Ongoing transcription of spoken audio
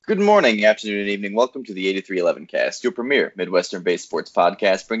Good morning, afternoon, and evening. Welcome to the 8311 Cast, your premier Midwestern-based sports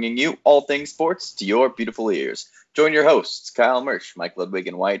podcast, bringing you all things sports to your beautiful ears. Join your hosts, Kyle Mersch, Mike Ludwig,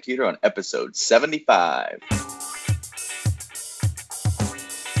 and Wyatt Teeter on episode 75.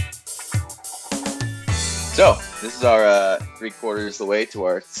 So, this is our 3/4 of the way to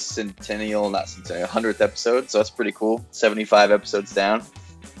our centennial, not centennial, 100th episode, so that's pretty cool. 75 episodes down.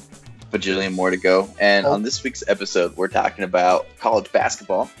 Bajillion more to go. And on this week's episode, we're talking about college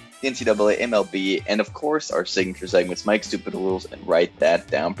basketball, the NCAA, MLB, and of course, our signature segments, Mike's Stupid Rules and Write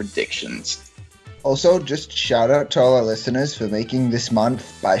That Down predictions. Also, just shout out to all our listeners for making this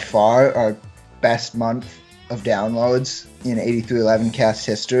month by far our best month of downloads in 8311 Cast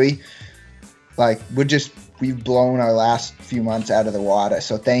history. We've blown our last few months out of the water.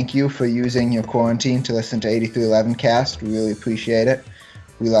 So thank you for using your quarantine to listen to 8311 Cast. We really appreciate it.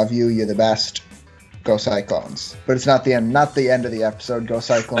 We love you. You're the best. Go Cyclones. But it's not the end of the episode. Go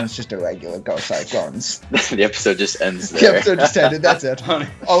Cyclones, just a regular Go Cyclones. The episode just ends there. The episode just ended. That's it.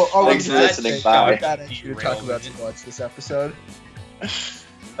 Thanks for listening. Bye. I'm glad you to talk about sports this episode.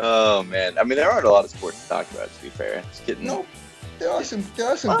 Oh, man. I mean, there aren't a lot of sports to talk about, to be fair. Just kidding. No, there are some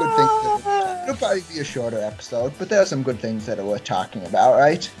good things. It'll probably be a shorter episode, but there are some good things that are worth talking about,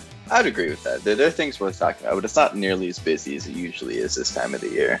 right? I'd agree with that. There are things worth talking about, but it's not nearly as busy as it usually is this time of the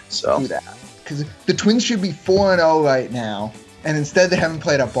year. So do that. Because the Twins should be 4-0 right now, and instead they haven't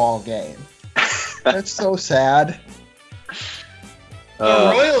played a ball game. That's so sad.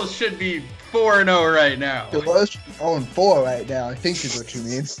 The Royals should be 4-0 right now. The Royals should be 0-4 right now, I think is what you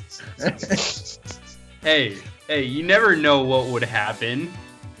mean. Hey, you never know what would happen.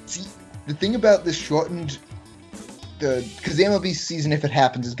 See, the thing about this shortened... Because the MLB season, if it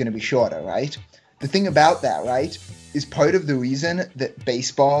happens, is going to be shorter, right? The thing about that, right, is part of the reason that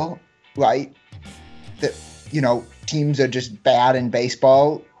baseball, right, that, teams are just bad in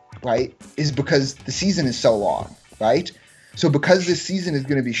baseball, right, is because the season is so long, right? So because this season is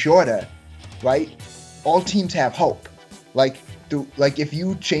going to be shorter, right, all teams have hope. Like if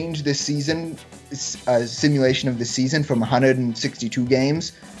you change this season, simulation of the season from 162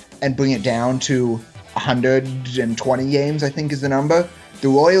 games and bring it down to 120 games, I think is the number. The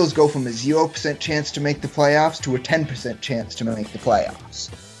Royals go from a 0% chance to make the playoffs to a 10% chance to make the playoffs,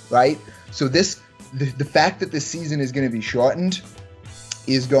 right? So the fact that this season is going to be shortened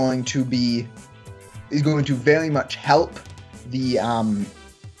is going to very much help the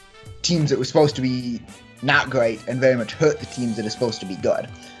teams that were supposed to be not great and very much hurt the teams that are supposed to be good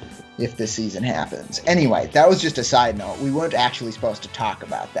if this season happens. Anyway, that was just a side note. We weren't actually supposed to talk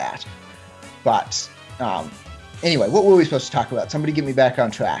about that, but anyway, what were we supposed to talk about? Somebody get me back on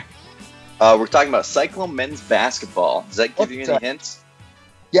track. We're talking about Cyclone men's basketball. Does that give you any hints?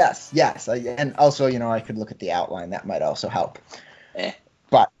 Yes. And also, I could look at the outline. That might also help.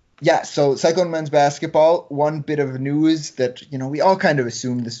 But, yeah, so Cyclone men's basketball, one bit of news that, we all kind of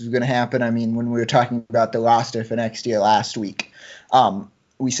assumed this was going to happen. I mean, when we were talking about the roster for next year last week,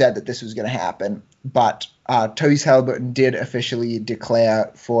 we said that this was going to happen. But Tyrese Haliburton did officially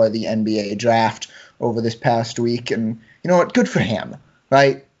declare for the NBA draft over this past week, and you know what? Good for him,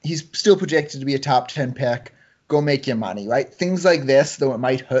 right? He's still projected to be a top 10 pick. Go make your money, right? Things like this, though it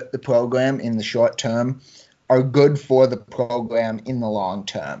might hurt the program in the short term, are good for the program in the long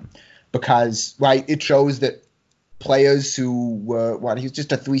term because, right, it shows that players who were, he was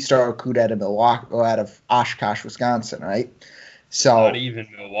just a 3-star recruit out of Milwaukee or out of Oshkosh, Wisconsin, right? So not even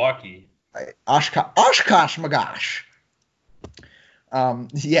Milwaukee. Right, Oshkosh, my gosh.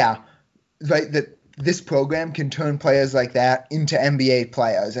 Yeah, right, that this program can turn players like that into NBA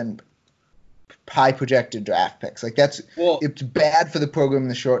players and high projected draft picks. It's bad for the program in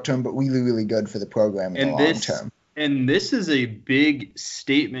the short term, but really, really good for the program in the long term. And this is a big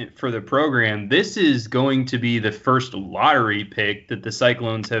statement for the program. This is going to be the first lottery pick that the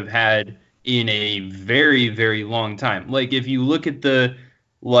Cyclones have had in a very, very long time. Like, if you look at the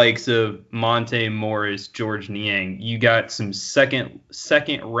likes of Monte Morris, George Niang, you got some second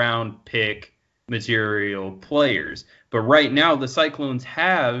round pick material players. But right now, the Cyclones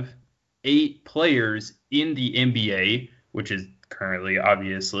have 8 players in the NBA, which is currently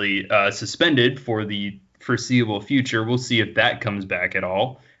obviously suspended for the foreseeable future. We'll see if that comes back at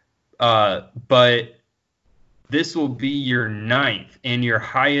all. But this will be your 9th and your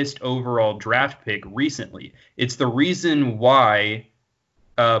highest overall draft pick recently. It's the reason why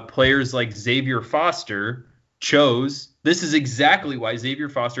players like Xavier Foster this is exactly why Xavier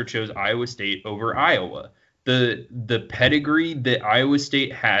Foster chose Iowa State over Iowa. The pedigree that Iowa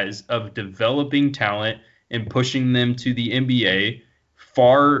State has of developing talent and pushing them to the NBA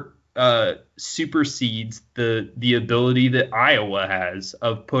far supersedes the ability that Iowa has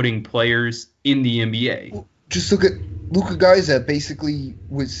of putting players in the NBA. Just look at Luka Garza. Basically,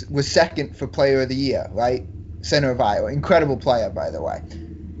 was second for Player of the Year, right? Center of Iowa, incredible player, by the way.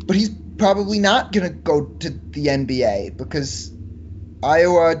 But he's probably not gonna go to the NBA because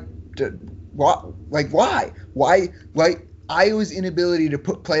Iowa. Why? Like Iowa's inability to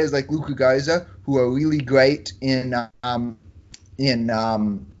put players like Luka Garza, who are really great in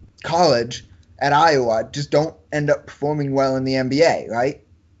college at Iowa, just don't end up performing well in the NBA, right?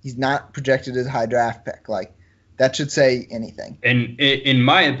 He's not projected as a high draft pick. Like, that should say anything. And in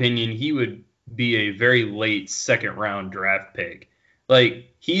my opinion, he would be a very late second round draft pick. Like,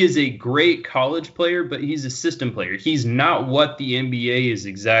 he is a great college player, but he's a system player. He's not what the NBA is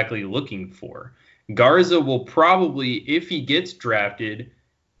exactly looking for. Garza will probably, if he gets drafted,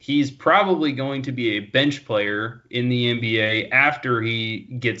 he's probably going to be a bench player in the NBA after he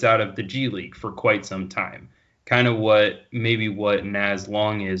gets out of the G League for quite some time. Kind of what Naz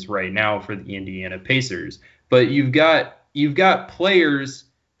Long is right now for the Indiana Pacers. But you've got players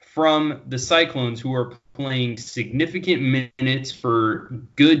from the Cyclones who are playing significant minutes for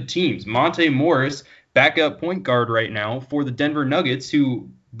good teams. Monte Morris, backup point guard right now for the Denver Nuggets, who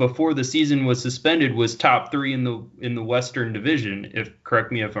before the season was suspended was top 3 in the Western Division.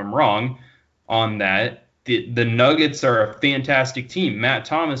 Correct me if I'm wrong on that. The Nuggets are a fantastic team. Matt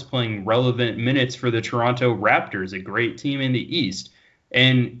Thomas playing relevant minutes for the Toronto Raptors, a great team in the East.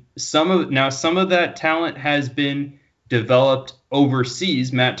 And some of that talent has been developed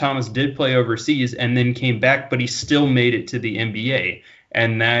overseas. Matt Thomas did play overseas and then came back, but he still made it to the NBA.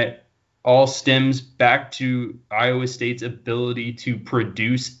 And that all stems back to Iowa State's ability to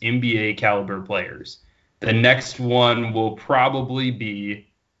produce NBA caliber players. The next one will probably be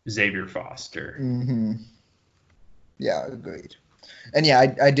Xavier Foster. Mm-hmm. Yeah, agreed. And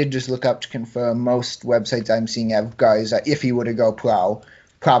yeah, I did just look up to confirm. Most websites I'm seeing have guys, if he were to go pro,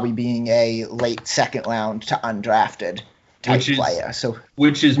 probably being a late second round to undrafted type player.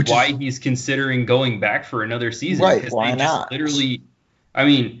 Which is why he's considering going back for another season. Right, why not? Literally, I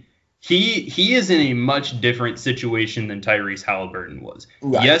mean, he is in a much different situation than Tyrese Halliburton was.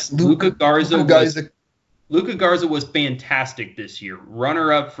 Right. Yes, Luka Garza was fantastic this year.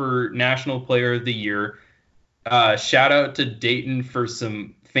 Runner-up for National Player of the Year. Shout out to Dayton for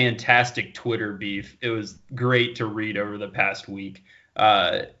some fantastic Twitter beef. It was great to read over the past week.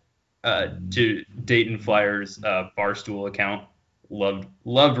 To Dayton Flyers Barstool account.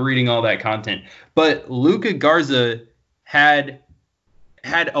 Loved reading all that content. But Luka Garza had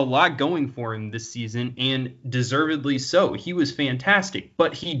a lot going for him this season, and deservedly so. He was fantastic,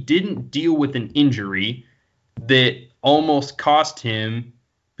 but he didn't deal with an injury that almost cost him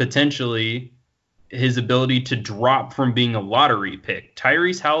potentially his ability to drop from being a lottery pick.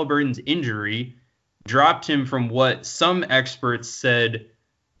 Tyrese Halliburton's injury dropped him from what some experts said,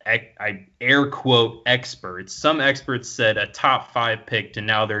 I air quote experts, some experts said a top 5 pick to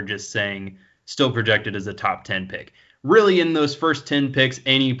now they're just saying still projected as a top 10 pick. Really, in those first 10 picks,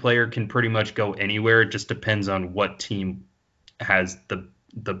 any player can pretty much go anywhere. It just depends on what team has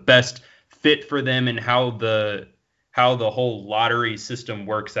the best fit for them and how the whole lottery system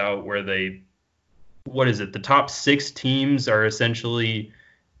works out, where the top 6 teams are essentially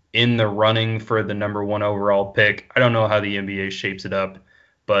in the running for the number 1 overall pick. I don't know how the NBA shapes it up,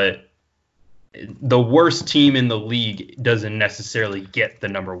 but the worst team in the league doesn't necessarily get the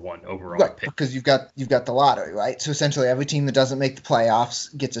number 1 overall pick. Because you've got the lottery, right? So essentially every team that doesn't make the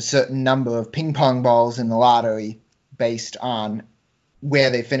playoffs gets a certain number of ping pong balls in the lottery based on where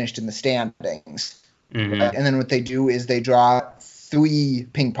they finished in the standings. Mm-hmm. Right? And then what they do is they draw 3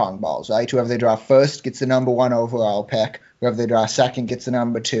 ping pong balls, right? Whoever they draw first gets the number 1 overall pick. Whoever they draw second gets the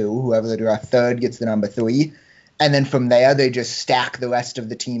number 2. Whoever they draw third gets the number 3. And then from there, they just stack the rest of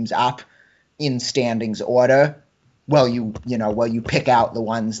the teams up in standings order. Well, you pick out the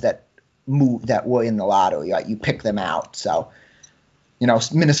ones that were in the lottery, right? You pick them out. So,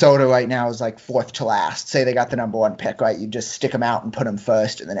 Minnesota right now is like 4th to last. Say they got the number 1 pick, right? You just stick them out and put them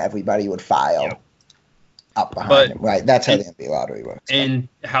first, and then everybody would file up behind them, right? That's how the NBA lottery works. And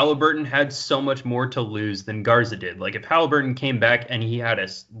Halliburton had so much more to lose than Garza did. Like, if Halliburton came back and he had a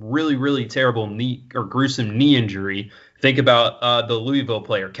really, really terrible knee or gruesome knee injury, think about the Louisville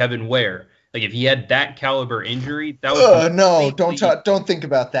player, Kevin Ware. Like, if he had that caliber injury, that would don't think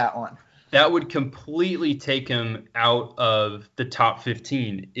about that one. That would completely take him out of the top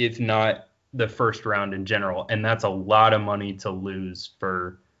 15, if not the first round in general. And that's a lot of money to lose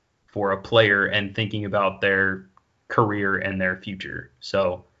for a player and thinking about their career and their future.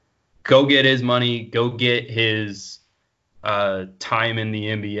 So go get his money, go get his time in the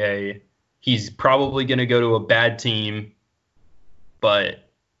NBA. He's probably going to go to a bad team, but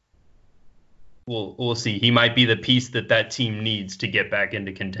we'll see. He might be the piece that team needs to get back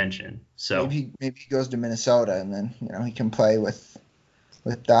into contention. So maybe he goes to Minnesota and then he can play with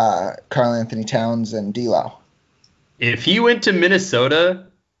Karl Anthony Towns and D'Lo. If he went to Minnesota,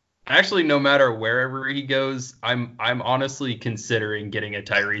 actually, no matter wherever he goes, I'm honestly considering getting a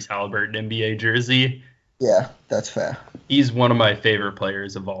Tyrese Halliburton NBA jersey. Yeah, that's fair. He's one of my favorite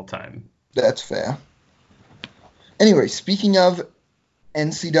players of all time. That's fair. Anyway, speaking of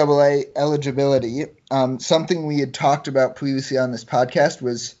NCAA eligibility, something we had talked about previously on this podcast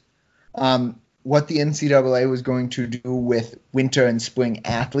was what the NCAA was going to do with winter and spring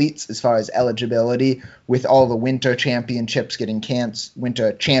athletes as far as eligibility, with all the winter championships getting canceled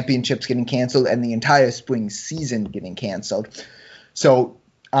and the entire spring season getting canceled. So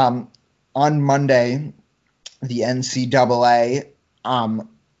on Monday, the NCAA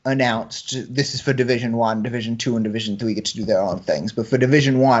announced, this is for Division I, Division II, and Division III get to do their own things, but for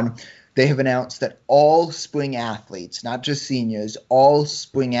Division I, they have announced that all spring athletes, not just seniors, all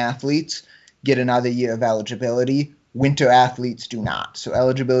spring athletes get another year of eligibility. Winter athletes do not. So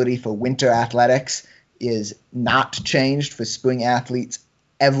eligibility for winter athletics is not changed. For spring athletes,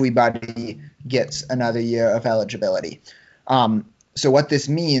 everybody gets another year of eligibility. So what this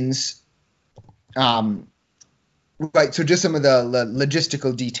means, right, so just some of the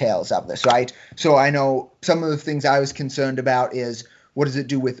logistical details of this, right? So I know some of the things I was concerned about is, what does it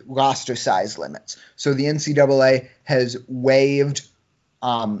do with roster size limits? So the NCAA has waived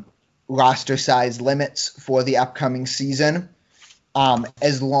roster size limits for the upcoming season,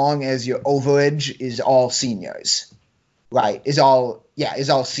 as long as your overage is all seniors, right? Is all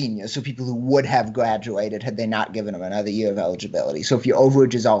seniors. So people who would have graduated had they not given them another year of eligibility. So if your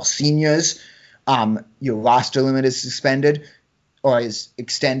overage is all seniors, your roster limit is suspended or is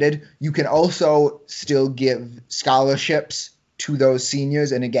extended. You can also still give scholarships to those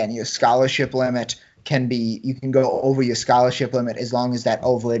seniors. And again, your scholarship limit you can go over your scholarship limit as long as that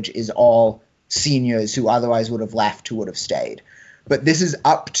overage is all seniors who otherwise would have left, who would have stayed. But this is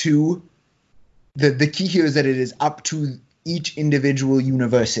up to, the key here is that it is up to each individual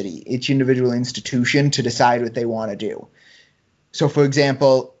university, each individual institution to decide what they want to do. So for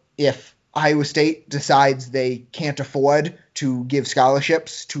example, if Iowa State decides they can't afford to give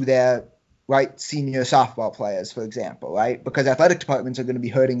scholarships to their senior softball players, for example, right? Because athletic departments are going to be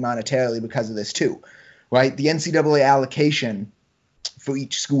hurting monetarily because of this too, right? The NCAA allocation for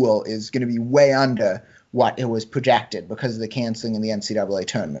each school is going to be way under what it was projected because of the canceling in the NCAA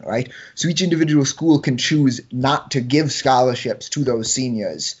tournament, right? So each individual school can choose not to give scholarships to those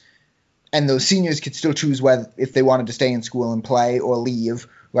seniors, and those seniors could still choose whether if they wanted to stay in school and play or leave,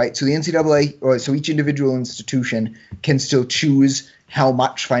 right? So the NCAA, so each individual institution can still choose how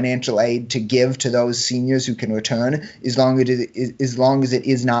much financial aid to give to those seniors who can return, as long as it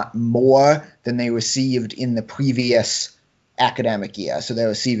is not more than they received in the previous academic year. So they're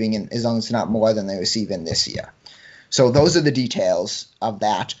receiving, as long as it's not more than they receive in this year. So those are the details of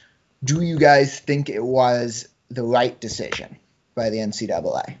that. Do you guys think it was the right decision by the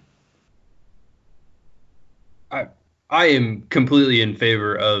NCAA? I am completely in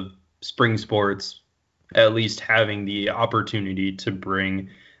favor of spring sports at least having the opportunity to bring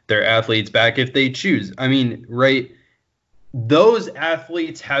their athletes back if they choose. I mean, right, those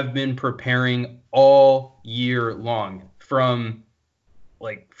athletes have been preparing all year long, from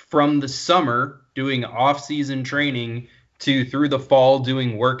the summer doing off-season training to through the fall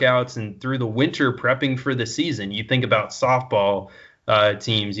doing workouts and through the winter prepping for the season. You think about softball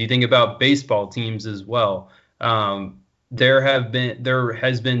teams, you think about baseball teams as well. There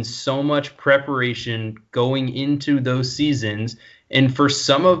has been so much preparation going into those seasons, and for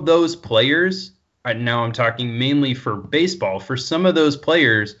some of those players, now I'm talking mainly for baseball, for some of those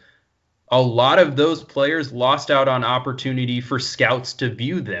players, a lot of those players lost out on opportunity for scouts to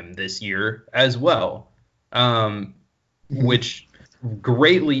view them this year as well, which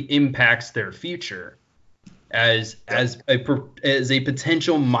greatly impacts their future as a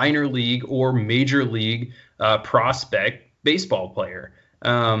potential minor league or major league prospect baseball player.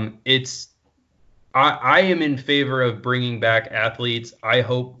 I am in favor of bringing back athletes. I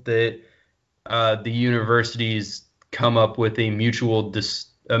hope that the universities come up with a mutual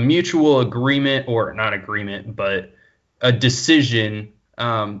agreement, or not agreement, but a decision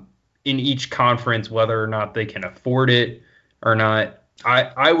in each conference whether or not they can afford it or not.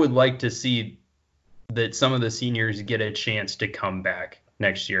 I would like to see that some of the seniors get a chance to come back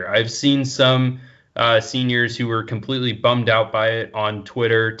next year. I've seen some seniors who were completely bummed out by it on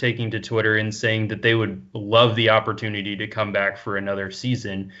Twitter, taking to Twitter and saying that they would love the opportunity to come back for another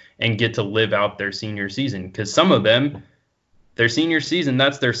season and get to live out their senior season. Because some of them, their senior season,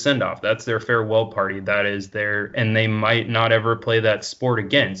 that's their send-off. That's their farewell party. That is and they might not ever play that sport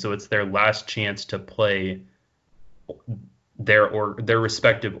again. So it's their last chance to play their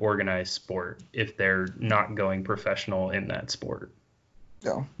respective organized sport if they're not going professional in that sport.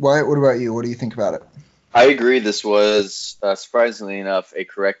 So, Wyatt, what about you? What do you think about it? I agree. This was, surprisingly enough, a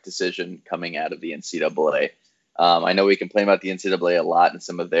correct decision coming out of the NCAA. I know we complain about the NCAA a lot and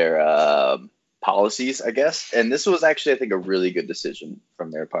some of their policies, I guess. And this was actually, I think, a really good decision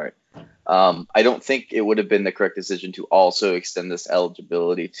from their part. I don't think it would have been the correct decision to also extend this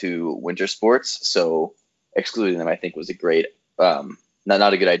eligibility to winter sports. So excluding them, I think, was a great,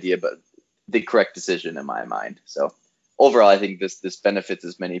 not a good idea, but the correct decision in my mind. So overall, I think this benefits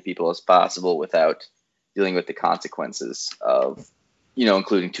as many people as possible without dealing with the consequences of,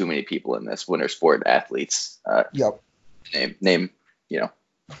 including too many people in this winter sport athletes. Yep. Name,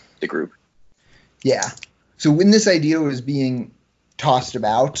 the group. Yeah. So when this idea was being tossed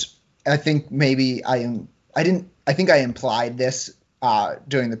about, I think maybe I think I implied this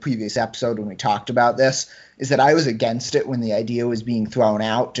during the previous episode when we talked about this, is that I was against it when the idea was being thrown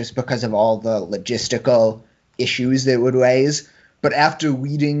out just because of all the logistical issues that it would raise. But after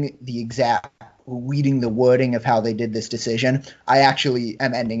reading the wording of how they did this decision, I actually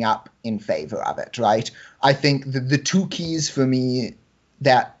am ending up in favor of it, right? I think the two keys for me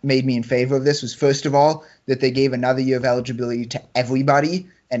that made me in favor of this was, first of all, that they gave another year of eligibility to everybody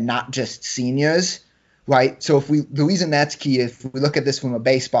and not just seniors, right? So the reason that's key, if we look at this from a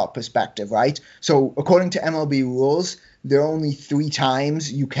baseball perspective, right? So according to MLB rules, there are only 3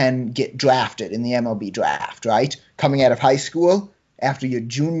 times you can get drafted in the MLB draft, right? Coming out of high school, after your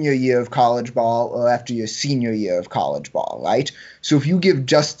junior year of college ball, or after your senior year of college ball, right? So if you give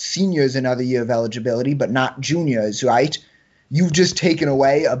just seniors another year of eligibility, but not juniors, right, you've just taken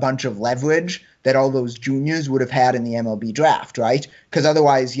away a bunch of leverage that all those juniors would have had in the MLB draft, right? Because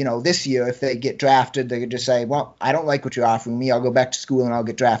otherwise, this year, if they get drafted, they could just say, well, I don't like what you're offering me. I'll go back to school and I'll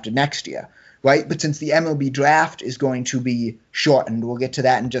get drafted next year, right? But since the MLB draft is going to be shortened, we'll get to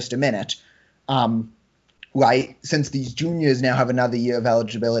that in just a minute, right? Since these juniors now have another year of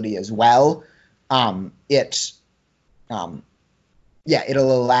eligibility as well, it'll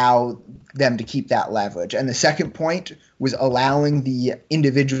allow them to keep that leverage. And the second point was allowing the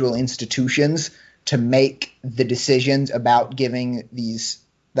individual institutions to make the decisions about giving the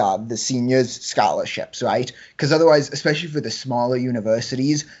seniors scholarships, right? Because otherwise, especially for the smaller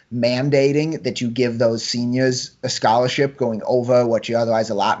universities, mandating that you give those seniors a scholarship going over what your otherwise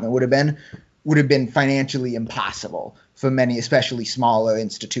allotment would have been financially impossible for many, especially smaller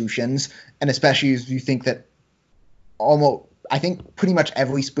institutions. And especially as you think that I think pretty much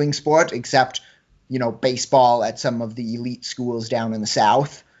every spring sport except, baseball at some of the elite schools down in the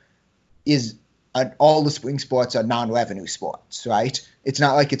South all the spring sports are non-revenue sports, right? It's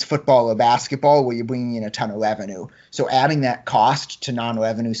not like it's football or basketball where you're bringing in a ton of revenue. So adding that cost to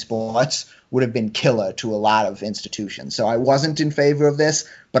non-revenue sports would have been killer to a lot of institutions. So I wasn't in favor of this,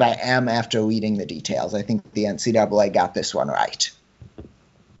 but I am after reading the details. I think the NCAA got this one right.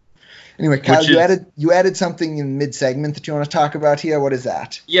 Anyway, Kyle, you added something in mid-segment that you want to talk about here. What is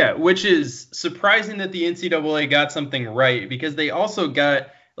that? Yeah, which is surprising that the NCAA got something right, because they also got,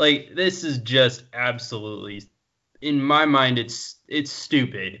 this is just absolutely, in my mind, it's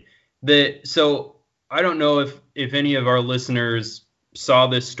stupid. So I don't know if any of our listeners saw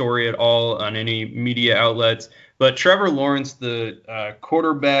this story at all on any media outlets, but Trevor Lawrence, the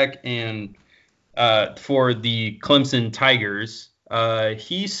quarterback and for the Clemson Tigers,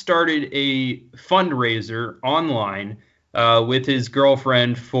 he started a fundraiser online with his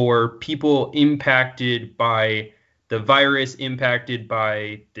girlfriend for people impacted by the virus, impacted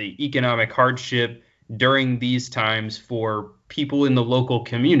by the economic hardship during these times, for people in the local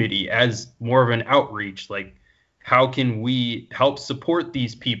community as more of an outreach. Like, how can we help support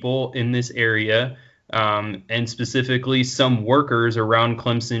these people in this area, and specifically some workers around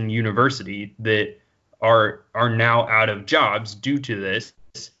Clemson University that are now out of jobs due to this.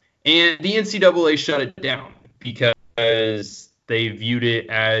 And the NCAA shut it down because they viewed it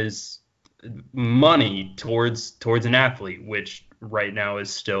as money towards an athlete, which right now is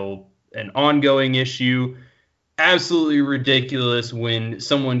still an ongoing issue. Absolutely ridiculous when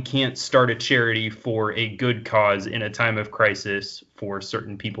someone can't start a charity for a good cause in a time of crisis for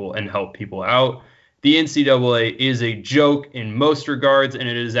certain people and help people out. The NCAA is a joke in most regards, and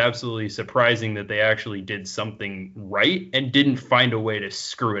it is absolutely surprising that they actually did something right and didn't find a way to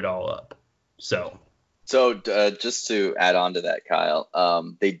screw it all up. So just to add on to that,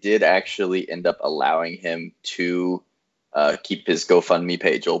 Kyle, they did actually end up allowing him to keep his GoFundMe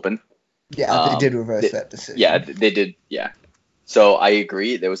page open. Yeah, they did reverse that decision. Yeah, they did. Yeah. So I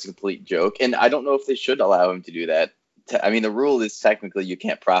agree. That was a complete joke. And I don't know if they should allow him to do that. I mean, the rule is technically you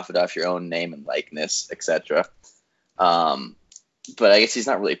can't profit off your own name and likeness, etc. But I guess he's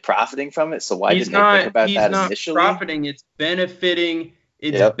not really profiting from it. So why didn't they think about that initially? He's not profiting. It's benefiting.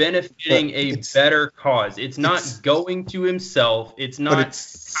 It's benefiting a better cause. It's not going to himself. It's not.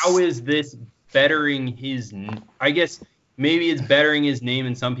 How is this bettering his? I guess maybe it's bettering his name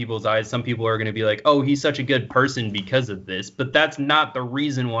in some people's eyes. Some people are going to be like, "Oh, he's such a good person because of this." But that's not the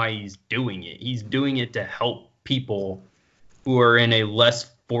reason why he's doing it. He's doing it to help people who are in a less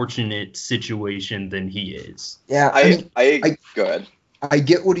fortunate situation than he is. Yeah, I go ahead. I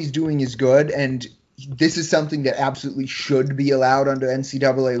get what he's doing is good, and this is something that absolutely should be allowed under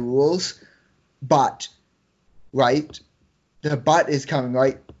NCAA rules. But, right, the but is coming,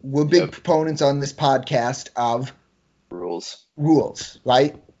 right? We're big proponents on this podcast of rules,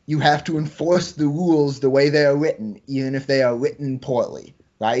 right? You have to enforce the rules the way they are written, even if they are written poorly,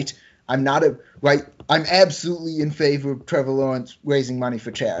 right? I'm absolutely in favor of Trevor Lawrence raising money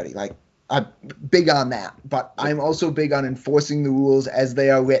for charity. Like, I'm big on that. But I'm also big on enforcing the rules as they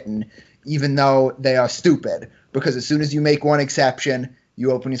are written, even though they are stupid. Because as soon as you make one exception,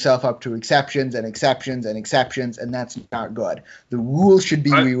 you open yourself up to exceptions and exceptions and exceptions, and that's not good. The rules should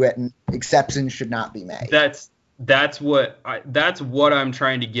be rewritten. Exceptions should not be made. That's what I'm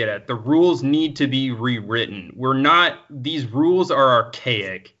trying to get at. The rules need to be rewritten. These rules are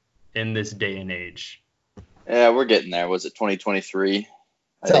archaic in this day and age. Yeah, we're getting there. Was it 2023?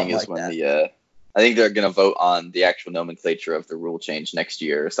 I think I think they're going to vote on the actual nomenclature of the rule change next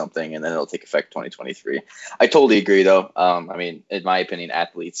year or something, and then it'll take effect 2023. I totally agree, though. I mean, in my opinion,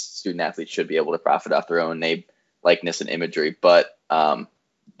 student athletes should be able to profit off their own name, likeness, and imagery, but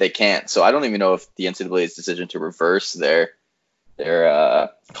they can't. So I don't even know if the NCAA's decision to reverse their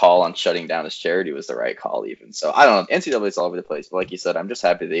call on shutting down his charity was the right call even. So I don't know. NCAA's all over the place, but like you said, I'm just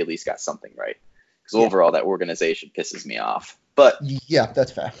happy they at least got something right. Because overall, that organization pisses me off. But yeah,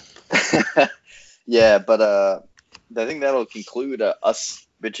 that's fair. Yeah, but I think that'll conclude us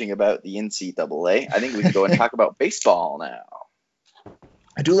bitching about the NCAA. I think we can go and talk about baseball now.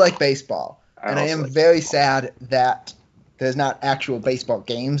 I do like baseball, and I am very sad that there's not actual baseball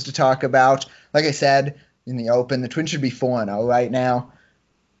games to talk about. Like I said in the Open, the Twins should be 4-0 right now,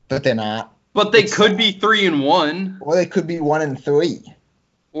 but they're not. But they could be 3-1, or they could be 1-3,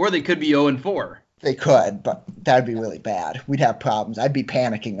 or they could be 0-4. They could, but that'd be really bad. We'd have problems. I'd be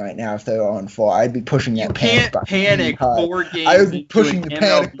panicking right now if they were 0-4. I'd be pushing that panic button. Panic really 4 games. I would be pushing the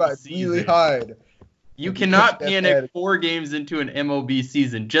panic button really hard. You cannot panic 4 games into an MLB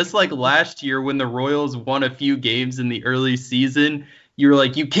season. Just like last year when the Royals won a few games in the early season, you're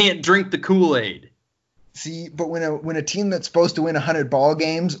like, you can't drink the Kool-Aid. See, but when a team that's supposed to win 100 ball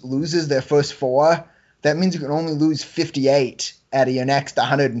games loses their first 4, that means you can only lose 58 out of your next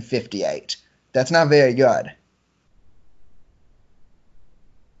 158. That's not very good.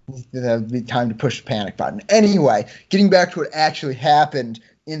 That would be time to push the panic button. Anyway, getting back to what actually happened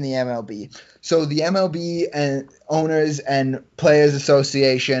in the MLB. So the MLB and Owners and Players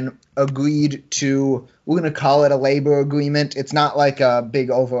Association agreed to, we're going to call it a labor agreement. It's not like a big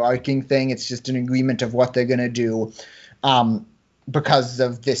overarching thing. It's just an agreement of what they're going to do because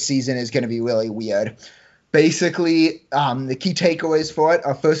of this season is going to be really weird. Basically, the key takeaways for it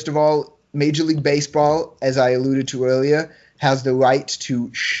are, first of all, Major League Baseball, as I alluded to earlier, has the right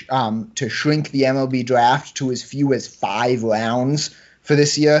to shrink the MLB draft to as few as 5 rounds for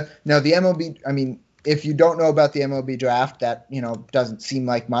this year. Now, the MLB, I mean, if you don't know about the MLB draft, that, doesn't seem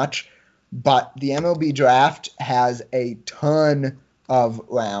like much, but the MLB draft has a ton of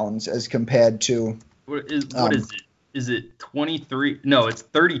rounds as compared to... What is it? Is it 23? No, it's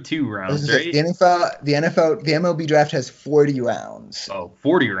 32 rounds, right? The MLB draft has 40 rounds. Oh,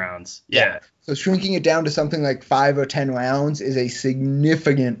 40 rounds. Yeah. So shrinking it down to something like 5 or 10 rounds is a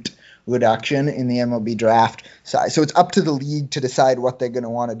significant reduction in the MLB draft size. So it's up to the league to decide what they're going to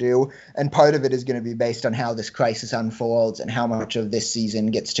want to do. And part of it is going to be based on how this crisis unfolds and how much of this season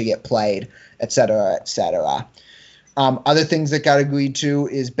gets to get played, et cetera, et cetera. Other things that got agreed to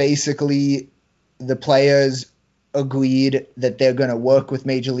is basically the players agreed that they're going to work with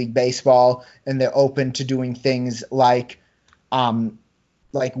Major League Baseball and they're open to doing things like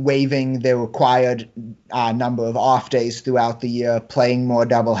waiving the required number of off days throughout the year, playing more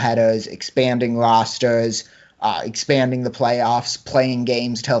doubleheaders, expanding rosters, expanding the playoffs, playing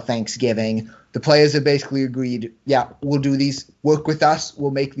games till Thanksgiving, the players have basically agreed, yeah, we'll do these, work with us,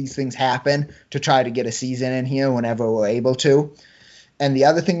 we'll make these things happen to try to get a season in here whenever we're able to. And the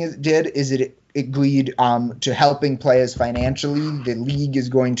other thing it did is it agreed to helping players financially. The league is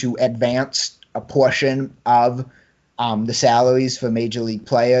going to advance a portion of the salaries for major league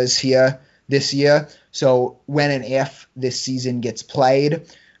players here this year. So when and if this season gets played,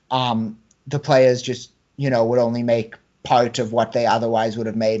 the players just, would only make part of what they otherwise would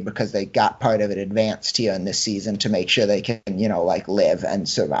have made because they got part of it advanced here in this season to make sure they can, live and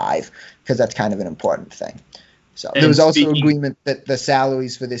survive, because that's kind of an important thing. So there was also agreement that the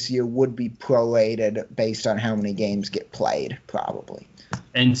salaries for this year would be prorated based on how many games get played, probably.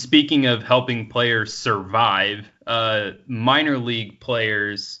 And speaking of helping players survive, minor league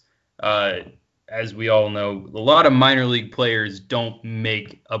players, as we all know, a lot of minor league players don't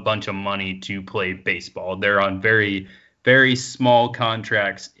make a bunch of money to play baseball. They're on very, very small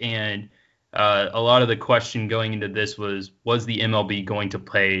contracts. And a lot of the question going into this was the MLB going to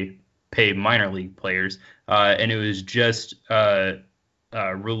pay minor league players? And it was just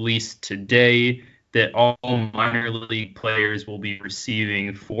released today that all minor league players will be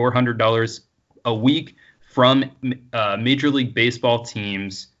receiving $400 a week from Major League Baseball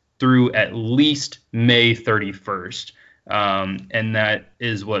teams through at least May 31st. And that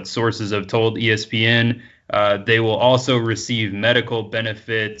is what sources have told ESPN. They will also receive medical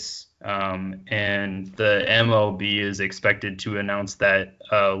benefits, and the MLB is expected to announce that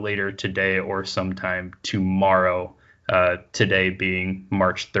later today or sometime tomorrow, today being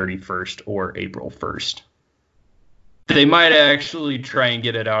March 31st or April 1st. They might actually try and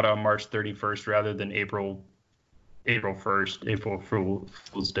get it out on March 31st rather than April 1st, April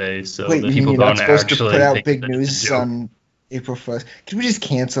Fool's Day. So wait, that people don't supposed actually to put out think big that news on April 1st. Can we just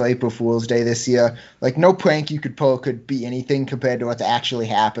cancel April Fool's Day this year? Like, no prank you could pull could be anything compared to what's actually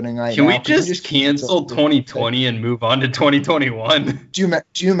happening right Can now. we just cancel 2020 and move on to 2021? Do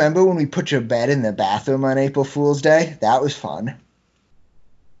you remember when we put your bed in the bathroom on April Fool's Day? That was fun.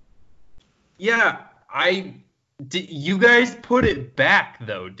 Yeah, you guys put it back,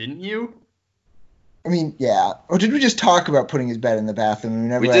 though, didn't you? I mean, yeah. Or did we just talk about putting his bed in the bathroom?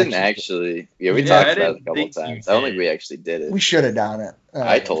 We didn't actually. Yeah, we talked about it a couple of times. I don't think we actually did it. We should have done it.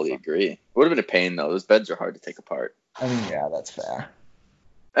 I totally agree. It would have been a pain, though. Those beds are hard to take apart. I mean, yeah, that's fair.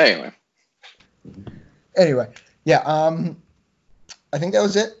 Anyway, yeah. I think that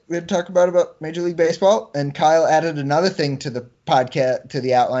was it. We had to talk about Major League Baseball, and Kyle added another thing to the podcast, to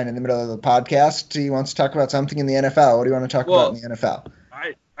the outline in the middle of the podcast. He wants to talk about something in the NFL. What do you want to talk about in the NFL?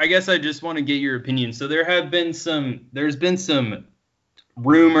 I guess I just want to get your opinion. So there's been some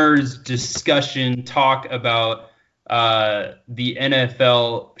rumors, discussion, talk about the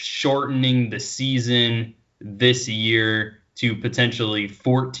NFL shortening the season this year to potentially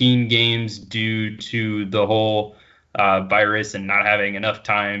 14 games due to the whole virus and not having enough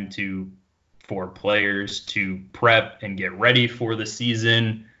time for players to prep and get ready for the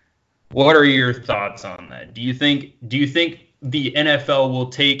season. What are your thoughts on that? Do you think the NFL will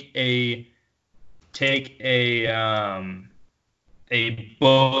take a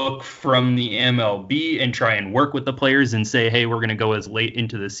book from the MLB and try and work with the players and say, hey, we're going to go as late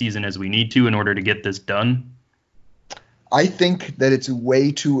into the season as we need to in order to get this done? I think that it's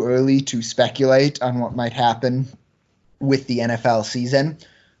way too early to speculate on what might happen with the NFL season,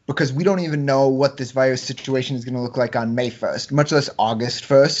 because we don't even know what this virus situation is going to look like on May 1st, much less August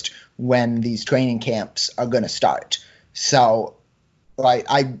 1st, when these training camps are going to start. So, right,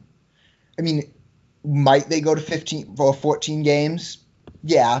 I mean, might they go to 15 or 14 games?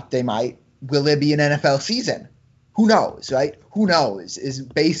 Yeah, they might. Will there be an NFL season? Who knows, right? Who knows is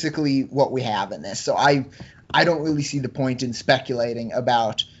basically what we have in this. So I don't really see the point in speculating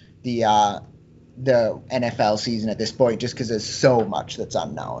about the NFL season at this point, just because there's so much that's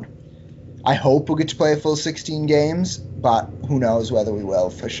unknown. I hope we'll get to play a full 16 games, but who knows whether we will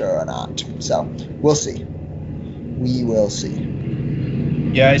for sure or not. So we'll see. We will see.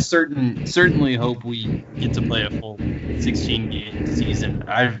 Yeah, I certainly hope we get to play a full 16-game season.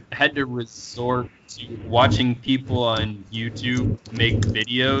 I've had to resort to watching people on YouTube make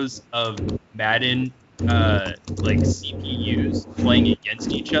videos of Madden like CPUs playing against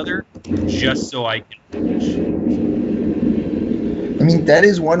each other just so I can watch. I mean, that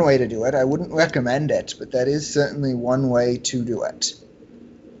is one way to do it. I wouldn't recommend it, but that is certainly one way to do it.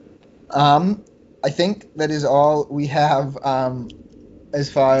 I think that is all we have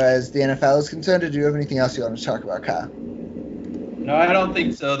as far as the NFL is concerned. Or do you have anything else you want to talk about, Kyle? No, I don't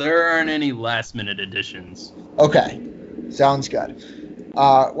think so. There aren't any last-minute additions. Okay. Sounds good.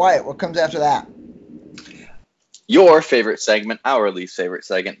 Wyatt, what comes after that? your favorite segment, our least favorite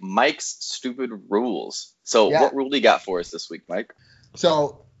segment, Mike's Stupid Rules. So what rule do you got for us this week, Mike?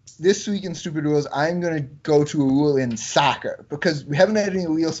 So this week in Stupid Rules, I'm going to go to a rule in soccer because we haven't had any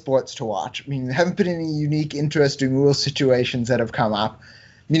real sports to watch. I mean, there haven't been any unique, interesting rule situations that have come up.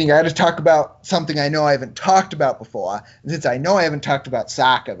 Meaning I had to talk about something I know I haven't talked about before. And since I know I haven't talked about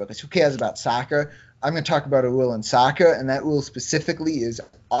soccer, because who cares about soccer, I'm going to talk about a rule in soccer, and that rule specifically is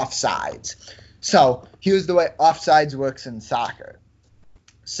offsides. So here's the way offsides works in soccer.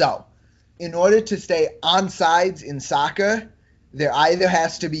 So in order to stay onside in soccer, there either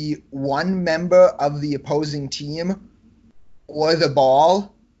has to be one member of the opposing team or the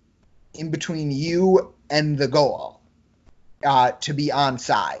ball in between you and the goal to be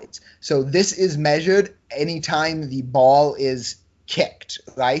onside. So this is measured anytime the ball is kicked,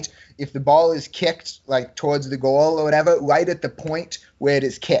 right? If the ball is kicked like towards the goal or whatever, right at the point where it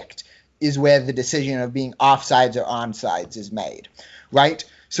is kicked is where the decision of being offsides or onsides is made, right?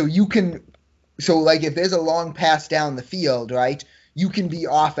 So like if there's a long pass down the field, right, you can be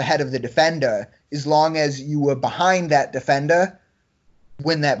off ahead of the defender as long as you were behind that defender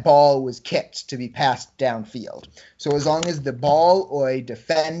when that ball was kicked to be passed downfield. So as long as the ball or a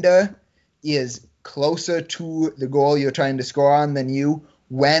defender is closer to the goal you're trying to score on than you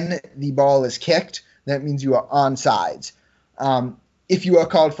when the ball is kicked, that means you are onsides. If you are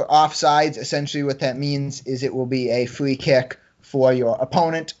called for offsides, essentially what that means is it will be a free kick for your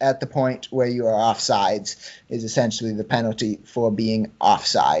opponent at the point where you are offsides is essentially the penalty for being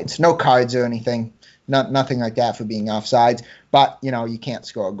offsides. No cards or anything, nothing like that for being offsides, but, you can't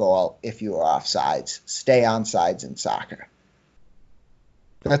score a goal if you are offsides. Stay onsides in soccer.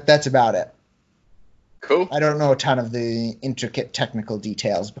 That's about it. Cool. I don't know a ton of the intricate technical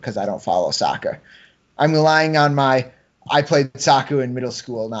details because I don't follow soccer. I'm relying on I played soccer in middle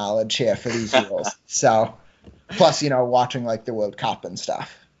school knowledge here for these rules. So, plus, watching like the World Cup and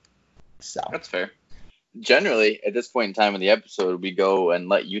stuff. So that's fair. Generally, at this point in time in the episode, we go and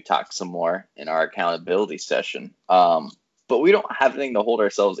let you talk some more in our accountability session. But we don't have anything to hold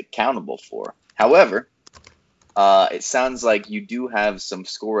ourselves accountable for. However, it sounds like you do have some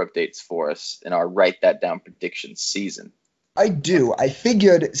score updates for us in our Write That Down predictions season. I do. I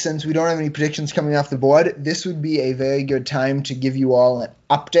figured since we don't have any predictions coming off the board, this would be a very good time to give you all an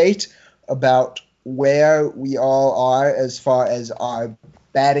update about where we all are as far as our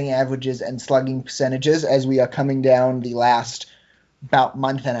batting averages and slugging percentages as we are coming down the last about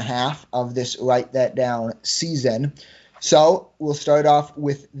month and a half of this Write That Down season. So we'll start off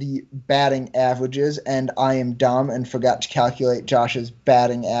with the batting averages, and I am dumb and forgot to calculate Josh's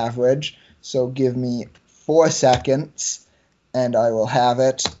batting average. So give me 4 seconds, and I will have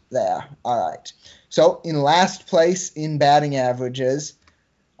it there. All right. So in last place in batting averages,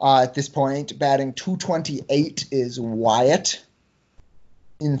 at this point, batting 228 is Wyatt.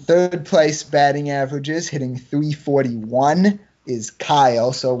 In third place, batting averages, hitting 341 is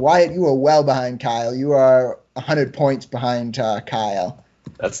Kyle. So Wyatt, you are well behind Kyle. You are 100 points behind Kyle.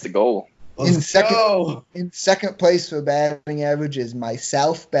 That's the goal. In second place for batting average is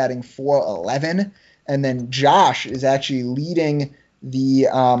myself, batting 411, and then Josh is actually leading the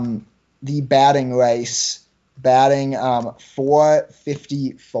batting race, batting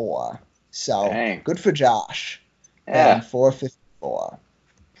 454. So dang. Good for Josh. Yeah. 454.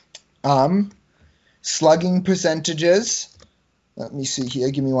 Slugging percentages. Let me see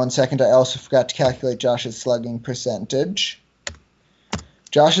here. Give me 1 second. I also forgot to calculate Josh's slugging percentage.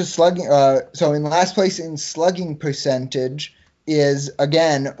 Josh's slugging, so in last place in slugging percentage is,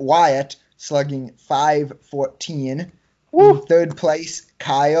 again, Wyatt, slugging 514. Woo. In third place,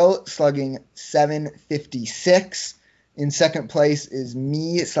 Kyle, slugging 756. In second place is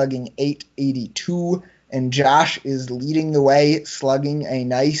me, slugging 882. And Josh is leading the way, slugging a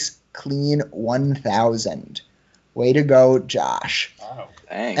nice, clean 1,000. Way to go, Josh. Wow.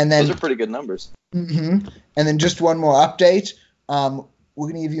 Dang. And then, those are pretty good numbers. Mm-hmm. And then just one more update. We're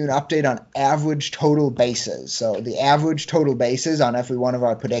going to give you an update on average total bases. So the average total bases on every one of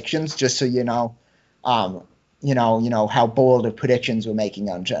our predictions, just so you know how bold of predictions we're making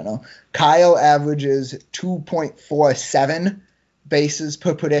on general. Kyle averages 2.47 bases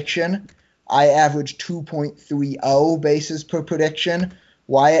per prediction. I average 2.30 bases per prediction.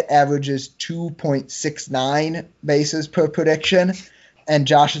 Wyatt averages 2.69 bases per prediction, and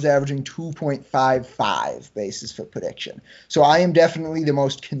Josh is averaging 2.55 bases per prediction. So I am definitely the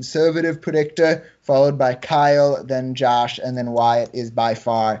most conservative predictor, followed by Kyle, then Josh, and then Wyatt is by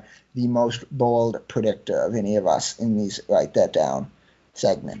far the most bold predictor of any of us in these Write That Down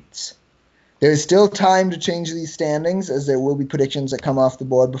segments. There is still time to change these standings, as there will be predictions that come off the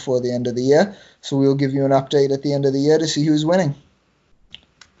board before the end of the year. So we'll give you an update at the end of the year to see who's winning.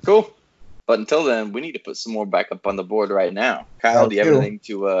 Cool. But until then, we need to put some more back up on the board right now. Kyle, do you have anything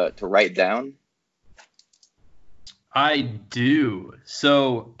to write down? I do.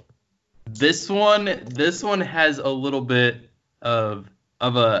 So this one has a little bit of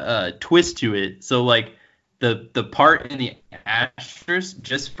a twist to it. So like the part in the asterisk,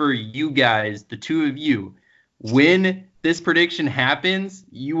 just for you guys, the two of you, when this prediction happens,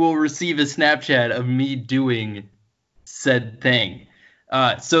 you will receive a Snapchat of me doing said thing.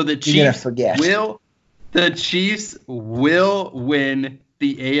 So the Chiefs will win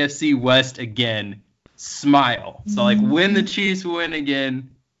the AFC West again. Smile. So like when the Chiefs win again,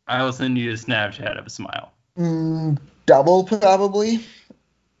 I will send you a Snapchat of a smile. Double probably.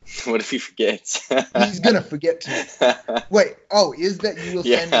 What if he forgets? He's gonna forget to. Wait. Oh, is that you will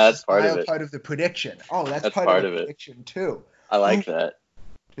send us part of the prediction? Oh, that's part of the prediction too. I like that.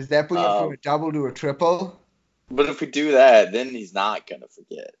 Does that bring it from a double to a triple? But if we do that, then he's not gonna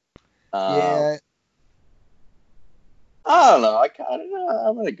forget. Yeah. I don't know.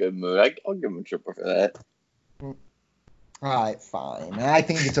 I'm in a good mood. I'll give him a triple for that. All right, fine. I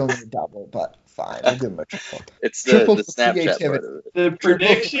think it's only a double, but fine. I'll give him a triple. It's the Snapchat part of it. The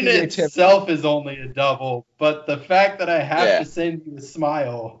prediction itself is only a double, but the fact that I have to send you a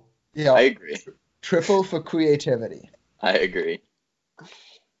smile. Yeah, I agree. Triple for creativity. I agree.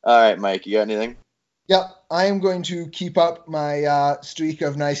 All right, Mike, you got anything? Yep, I am going to keep up my streak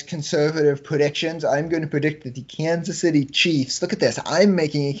of nice conservative predictions. I'm going to predict that the Kansas City Chiefs, look at this, I'm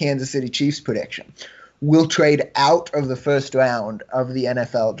making a Kansas City Chiefs prediction, will trade out of the first round of the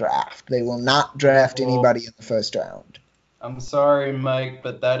NFL draft. They will not draft anybody in the first round. I'm sorry, Mike,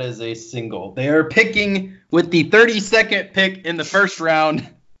 but that is a single. They are picking with the 32nd pick in the first round,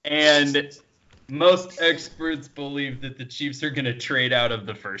 and most experts believe that the Chiefs are going to trade out of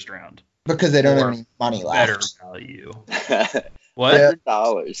the first round. Because they don't have any money left. Better value. What?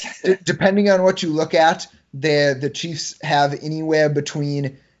 Dollars. Depending on what you look at, the Chiefs have anywhere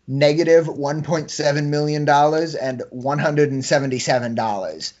between negative $1.7 million and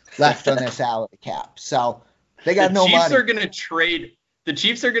 $177 left on their salary cap. So they got no money. The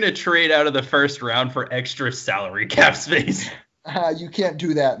Chiefs are going to trade out of the first round for extra salary cap space. You can't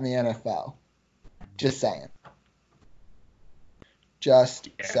do that in the NFL. Just saying.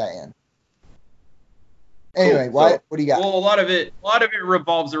 Saying. Anyway, what do you got? Well, a lot of it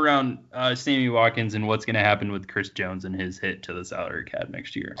revolves around Sammy Watkins and what's going to happen with Chris Jones and his hit to the salary cap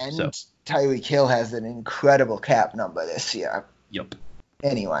next year. And Tyreek Hill has an incredible cap number this year. Yep.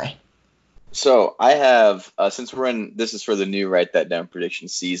 Anyway. So I have, since this is for the new Write That Down prediction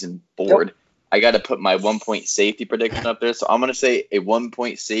season board, yep. I got to put my 1-point safety prediction up there. So I'm going to say a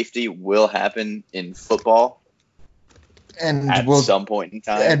 1-point safety will happen in football. And at some point in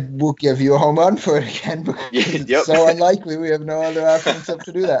time. And we'll give you a home run for it again because it's so unlikely we have no other option except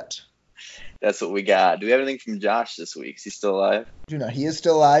to do that. That's what we got. Do we have anything from Josh this week? Is he still alive? Do not. He is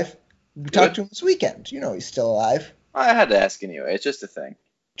still alive. We talked to him this weekend. You know he's still alive. I had to ask anyway. It's just a thing.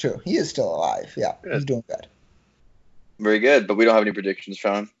 True. He is still alive. Yeah. Good. He's doing good. Very good. But we don't have any predictions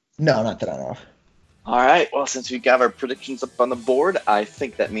from him? No, not that I know of. All right. Well, since we got our predictions up on the board, I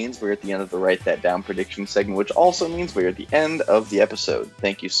think that means we're at the end of the Write That Down prediction segment, which also means we're at the end of the episode.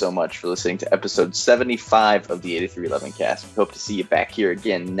 Thank you so much for listening to episode 75 of the 8311 cast. We hope to see you back here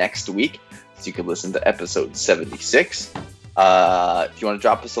again next week, so you can listen to episode 76. If you want to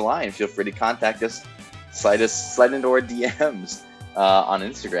drop us a line, feel free to contact us. Slide into our DMs on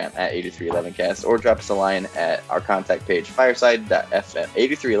Instagram at 8311cast, or drop us a line at our contact page, fireside.fm,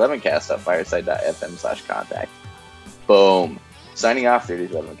 8311cast.fireside.fm/contact. Boom. Signing off,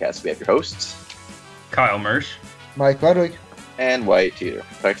 8311cast. We have your hosts, Kyle Mersch, Mike Ludwig, and Wyatt Teeter.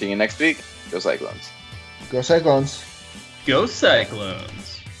 Talk to you next week. Go Cyclones. Go Cyclones. Go Cyclones.